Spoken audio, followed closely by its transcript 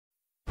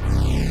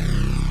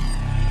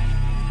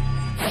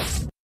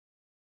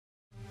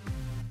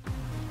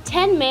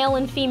10 male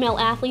and female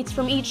athletes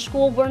from each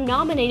school were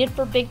nominated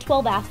for Big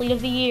 12 Athlete of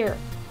the Year.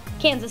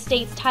 Kansas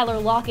State's Tyler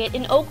Lockett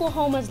and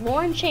Oklahoma's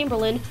Lauren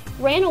Chamberlain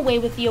ran away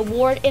with the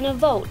award in a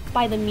vote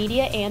by the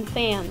media and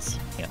fans.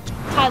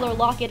 Tyler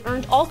Lockett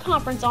earned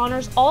all-conference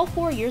honors all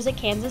 4 years at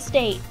Kansas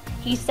State.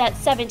 He set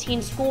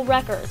 17 school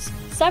records,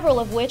 several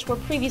of which were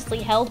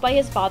previously held by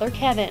his father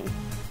Kevin.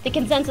 The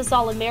consensus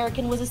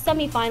All-American was a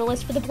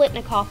semifinalist for the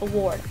Blitnikoff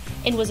Award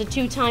and was a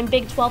two-time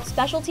Big 12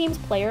 Special Teams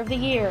Player of the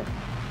Year.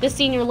 The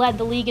senior led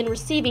the league in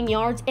receiving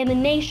yards and the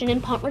nation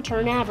in punt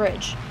return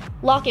average.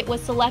 Lockett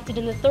was selected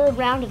in the third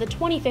round of the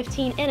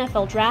 2015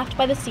 NFL Draft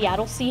by the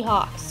Seattle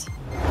Seahawks.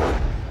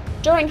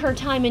 During her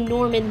time in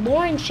Norman,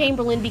 Lauren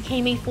Chamberlain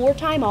became a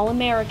four-time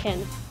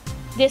All-American.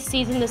 This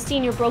season, the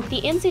senior broke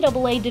the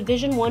NCAA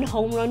Division I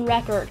home run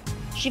record.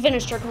 She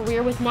finished her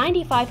career with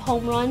 95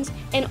 home runs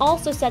and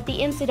also set the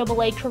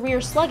NCAA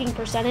career slugging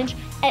percentage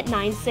at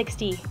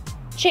 .960.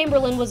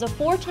 Chamberlain was a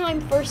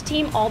four-time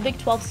first-team All-Big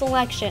 12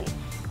 selection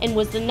and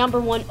was the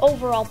 #1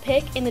 overall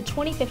pick in the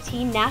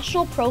 2015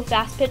 National Pro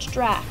Fast Pitch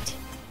Draft.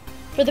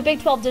 For the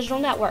Big 12 Digital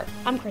Network,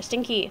 I'm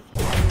Kristen Keith.